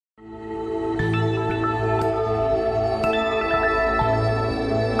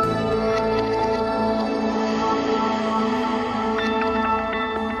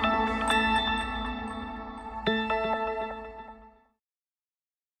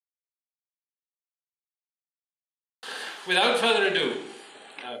Without further ado,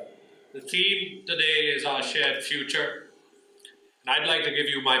 the theme today is our shared future, and I'd like to give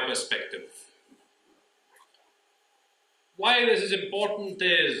you my perspective. Why this is important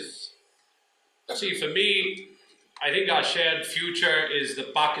is, see, for me, I think our shared future is the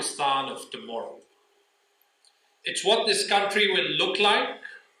Pakistan of tomorrow. It's what this country will look like.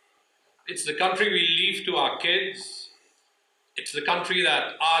 It's the country we leave to our kids. It's the country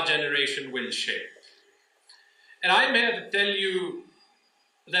that our generation will shape. And I'm here to tell you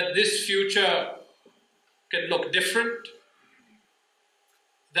that this future can look different,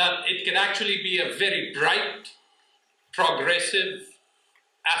 that it can actually be a very bright, progressive,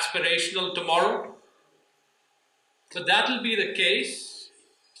 aspirational tomorrow. But that will be the case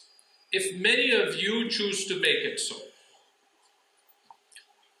if many of you choose to make it so.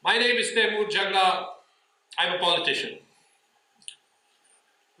 My name is Taimur Jhagra. I'm a politician.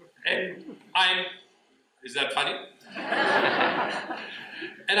 And is that funny?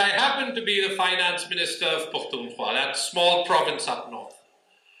 And I happen to be the finance minister of Pakhtunkhwa, that small province up north.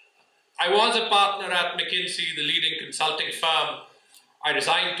 I was a partner at McKinsey, the leading consulting firm. I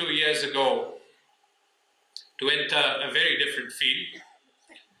resigned 2 years ago to enter a very different field.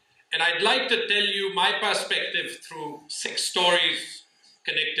 And I'd like to tell you my perspective through 6 stories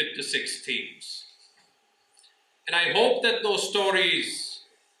connected to 6 themes. And I hope that those stories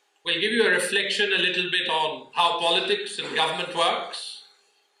will give you a reflection a little bit on how politics and government works.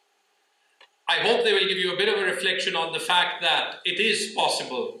 I hope they will give you a bit of a reflection on the fact that it is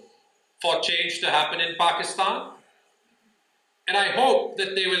possible for change to happen in Pakistan. And I hope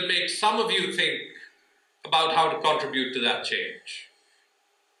that they will make some of you think about how to contribute to that change.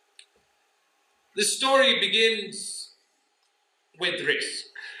 This story begins with risk.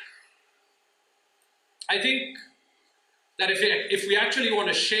 I think that if we actually want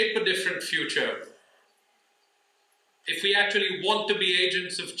to shape a different future, if we actually want to be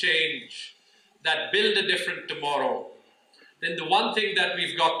agents of change that build a different tomorrow, then the one thing that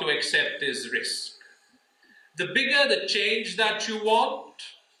we've got to accept is risk. The bigger the change that you want,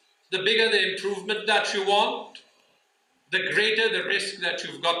 the bigger the improvement that you want, the greater the risk that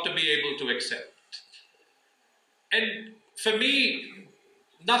you've got to be able to accept. And for me,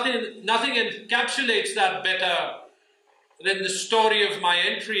 nothing encapsulates that better than the story of my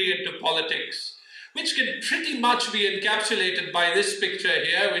entry into politics, which can pretty much be encapsulated by this picture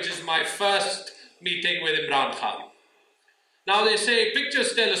here, which is my first meeting with Imran Khan. Now they say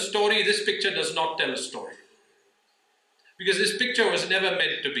pictures tell a story, this picture does not tell a story. Because this picture was never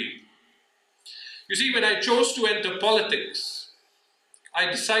meant to be. You see, when I chose to enter politics, I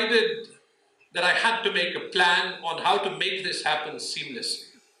decided that I had to make a plan on how to make this happen seamlessly.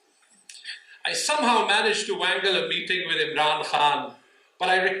 I somehow managed to wangle a meeting with Imran Khan, but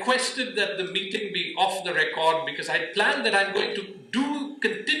I requested that the meeting be off the record because I planned that I'm going to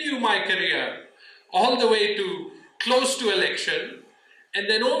continue my career all the way to close to election and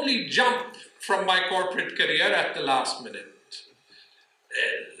then only jump from my corporate career at the last minute.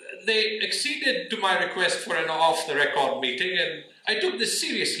 They acceded to my request for an off-the-record meeting, and I took this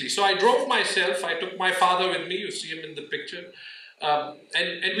seriously. So I drove myself, I took my father with me, you see him in the picture,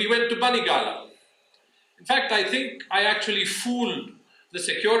 and we went to Banigala. In fact, I think I actually fooled the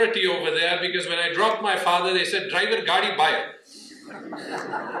security over there because when I dropped my father, they said, "Driver, gaadi bhai."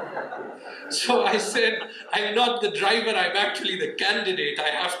 So I said, "I'm not the driver, I'm actually the candidate. I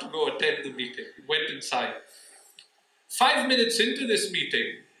have to go attend the meeting." Went inside. 5 minutes into this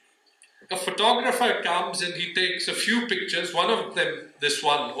meeting, a photographer comes and he takes a few pictures, one of them, this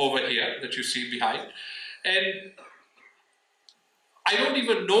one over here that you see behind. And I don't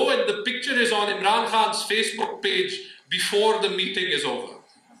even know when the picture is on Imran Khan's Facebook page before the meeting is over.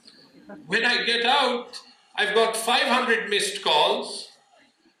 When I get out, I've got 500 missed calls.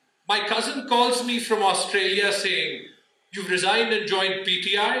 My cousin calls me from Australia saying, "You've resigned and joined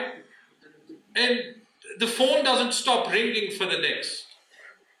PTI?" And the phone doesn't stop ringing for the next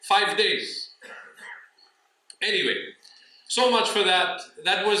 5 days. Anyway, so much for that.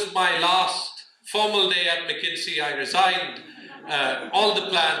 That was my last formal day at McKinsey. I resigned, all the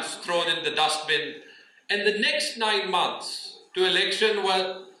plans thrown in the dustbin. And the next 9 months to election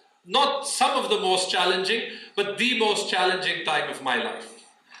were not some of the most challenging, but the most challenging time of my life.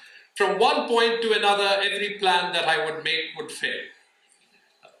 From one point to another, every plan that I would make would fail.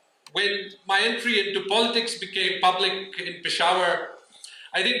 When my entry into politics became public in Peshawar,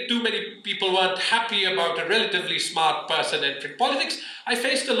 I think too many people weren't happy about a relatively smart person entering politics. I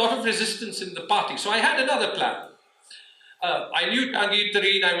faced a lot of resistance in the party, so I had another plan. I knew Tangir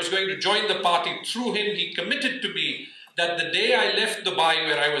Tareen, I was going to join the party through him. He committed to me that the day I left Dubai,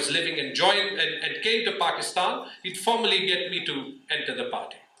 where I was living, and came to Pakistan, he'd formally get me to enter the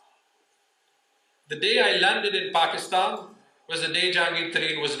party. The day I landed in Pakistan was the day Jahangir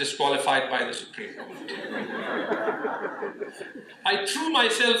Tareen was disqualified by the Supreme Court. I threw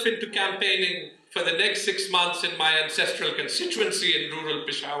myself into campaigning for the next 6 months in my ancestral constituency in rural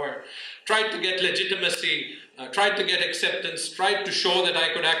Peshawar, tried to get legitimacy, tried to get acceptance, tried to show that I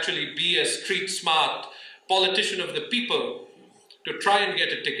could actually be a street-smart politician of the people to try and get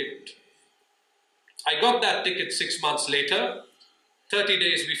a ticket. I got that ticket 6 months later, 30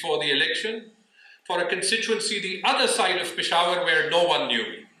 days before the election, for a constituency the other side of Peshawar where no one knew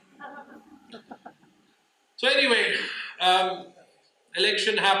me. So anyway,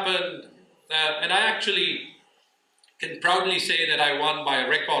 election happened, and I actually can proudly say that I won by a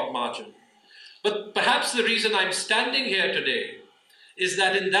record margin. But perhaps the reason I'm standing here today is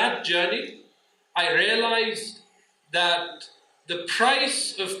that in that journey, I realized that the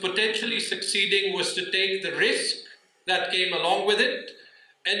price of potentially succeeding was to take the risk that came along with it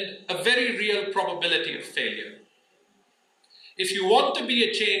and a very real probability of failure. If you want to be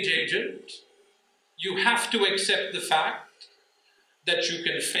a change agent, you have to accept the fact that you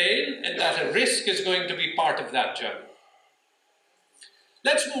can fail and that a risk is going to be part of that journey.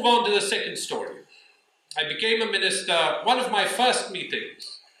 Let's move on to the second story. I became a minister. One of my first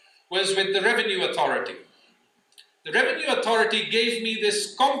meetings was with the Revenue Authority. The Revenue Authority gave me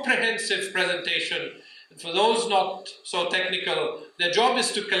this comprehensive presentation. And for those not so technical, their job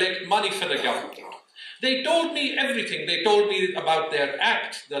is to collect money for the government. They told me everything. They told me about their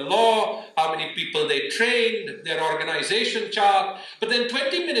act, the law, how many people they trained, their organization chart. But then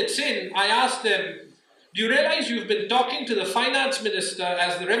 20 minutes in, I asked them, do you realize you've been talking to the finance minister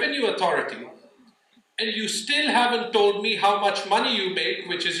as the Revenue Authority, and you still haven't told me how much money you make,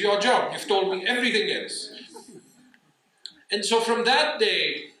 which is your job. You've told me everything else. And so from that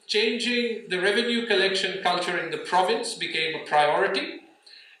day, changing the revenue collection culture in the province became a priority.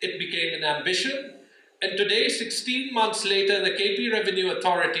 It became an ambition. And today, 16 months later, the KP Revenue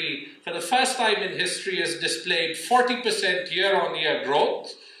Authority, for the first time in history, has displayed 40% year-on-year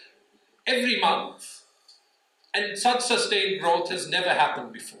growth every month. And such sustained growth has never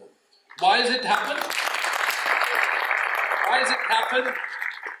happened before. Why has it happened? Why has it happened?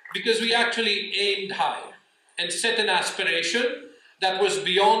 Because we actually aimed high and set an aspiration that was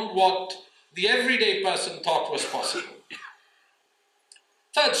beyond what the everyday person thought was possible.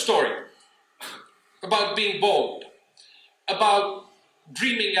 Third story, about being bold, about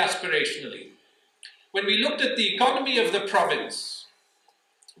dreaming aspirationally. When we looked at the economy of the province,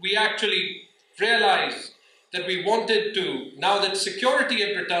 we actually realized that we wanted to, now that security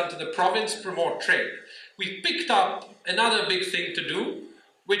had returned to the province, promote trade. We picked up another big thing to do,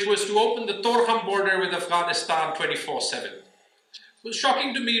 which was to open the Torkham border with Afghanistan 24/7. It was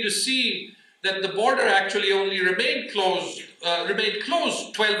shocking to me to see that the border actually only remained closed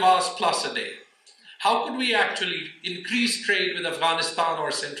 12 hours plus a day. How could we actually increase trade with Afghanistan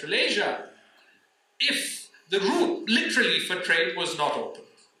or Central Asia if the route literally for trade was not open?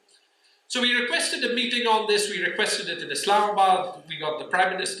 So we requested a meeting on this. We requested it in Islamabad. We got the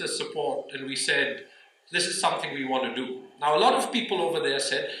Prime Minister's support, and we said, this is something we want to do. Now, a lot of people over there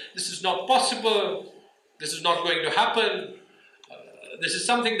said, this is not possible. This is not going to happen. This is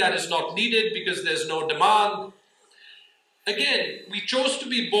something that is not needed because there's no demand. Again, we chose to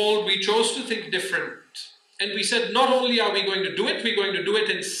be bold. We chose to think different. And we said, not only are we going to do it, we're going to do it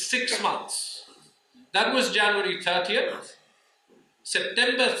in 6 months. That was January 30th.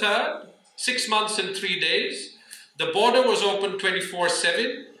 September 3rd, 6 months and 3 days, the border was open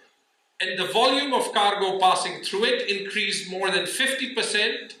 24/7, and the volume of cargo passing through it increased more than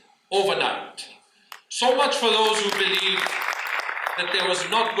 50% overnight. So much for those who believed that there was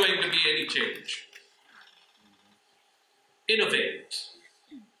not going to be any change. Innovate.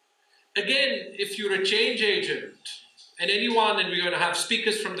 Again, if you're a change agent, and anyone, and we're going to have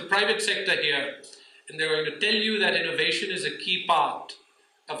speakers from the private sector here, and they're going to tell you that innovation is a key part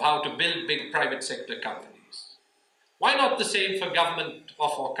of how to build big private sector companies. Why not the same for government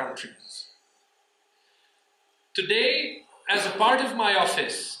of our countries? Today, as a part of my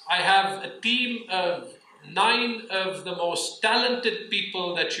office, I have a team of 9 of the most talented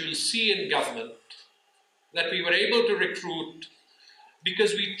people that you'll see in government that we were able to recruit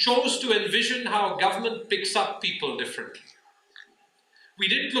because we chose to envision how government picks up people differently. We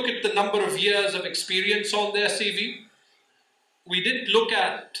didn't look at the number of years of experience on their CV. We didn't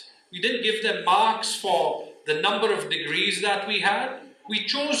give them marks for the number of degrees that we had. We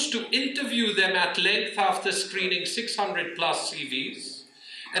chose to interview them at length after screening 600 plus CVs.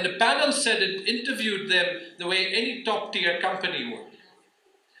 And the panel said it interviewed them the way any top-tier company would.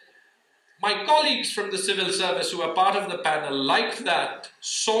 My colleagues from the civil service who are part of the panel liked that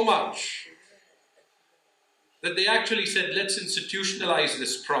so much that they actually said, let's institutionalize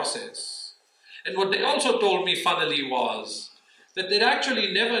this process. And what they also told me, funnily, was that they'd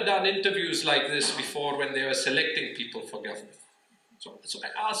actually never done interviews like this before when they were selecting people for government. So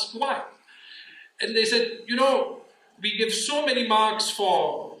I asked why. And they said, you know, we give so many marks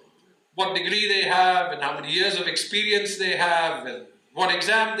for what degree they have and how many years of experience they have and what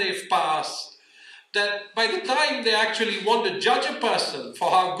exam they've passed, that by the time they actually want to judge a person for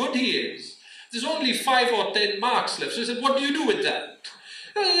how good he is, there's only 5 or 10 marks left. So I said, what do you do with that?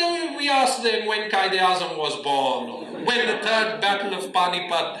 We asked them when Quaid-e-Azam was born, or when the third battle of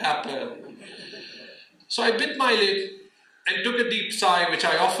Panipat happened. So I bit my lip and took a deep sigh, which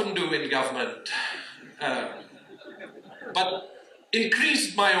I often do in government, but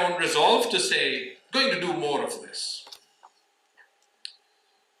increased my own resolve to say, going to do more of this.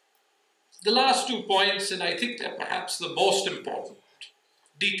 The last 2 points, and I think they're perhaps the most important,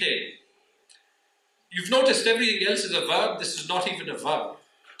 detail. You've noticed everything else is a verb. This is not even a verb.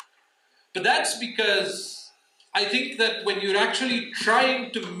 But that's because I think that when you're actually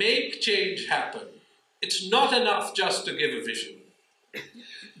trying to make change happen, it's not enough just to give a vision.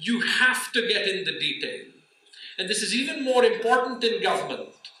 You have to get in the detail. And this is even more important in government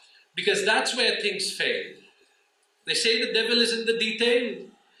because that's where things fail. They say the devil is in the detail.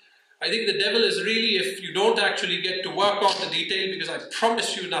 I think the devil is really if you don't actually get to work on the detail, because I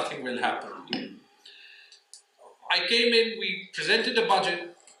promise you nothing will happen. I came in, we presented a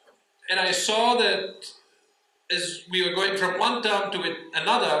budget, and I saw that as we were going from one term to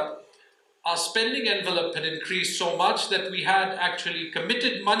another, our spending envelope had increased so much that we had actually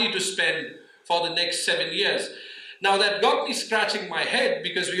committed money to spend for the next 7 years. Now that got me scratching my head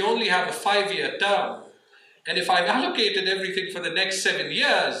because we only have a 5-year term. And if I've allocated everything for the next 7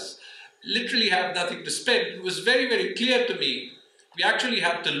 years, literally have nothing to spend, it was very, very clear to me we actually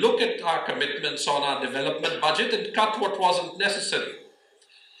had to look at our commitments on our development budget and cut what wasn't necessary.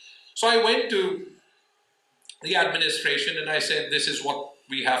 So I went to the administration and I said, this is what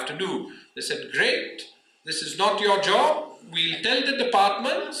we have to do. They said, great, this is not your job. We'll tell the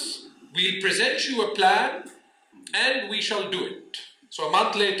departments, we'll present you a plan, and we shall do it. So a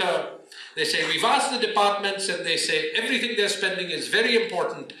month later, they say, we've asked the departments, and they say, everything they're spending is very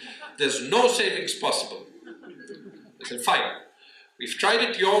important. There's no savings possible. I said, fine. We've tried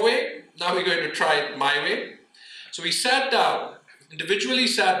it your way, now we're going to try it my way. So we sat down, individually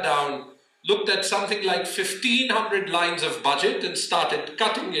sat down, looked at something like 1,500 lines of budget and started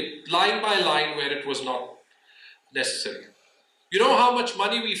cutting it line by line where it was not necessary. You know how much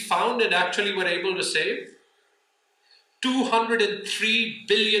money we found and actually were able to save? 203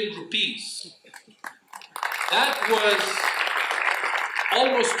 billion rupees. That was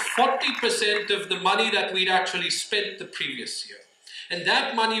almost 40% of the money that we'd actually spent the previous year. And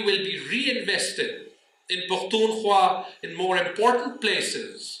that money will be reinvested in Pakhtunkhwa, in more important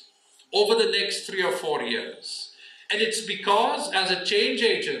places, over the next 3 or 4 years. And it's because, as a change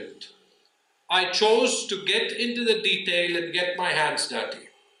agent, I chose to get into the detail and get my hands dirty.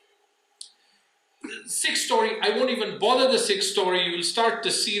 Sixth story, I won't even bother the sixth story, you will start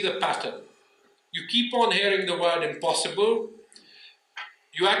to see the pattern. You keep on hearing the word impossible.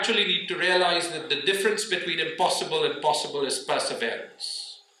 You actually need to realize that the difference between impossible and possible is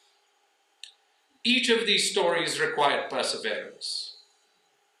perseverance. Each of these stories required perseverance.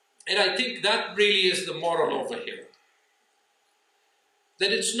 And I think that really is the moral over here.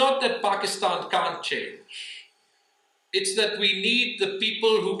 That it's not that Pakistan can't change. It's that we need the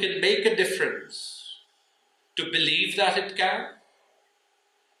people who can make a difference to believe that it can,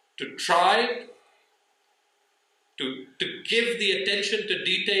 to try, to give the attention to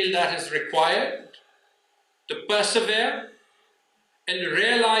detail that is required, to persevere, and to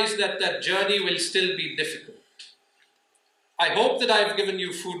realize that that journey will still be difficult. I hope that I've given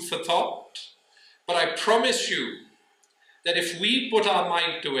you food for thought, but I promise you that if we put our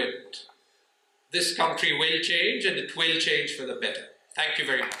mind to it, this country will change, and it will change for the better. Thank you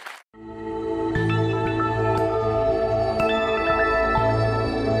very much.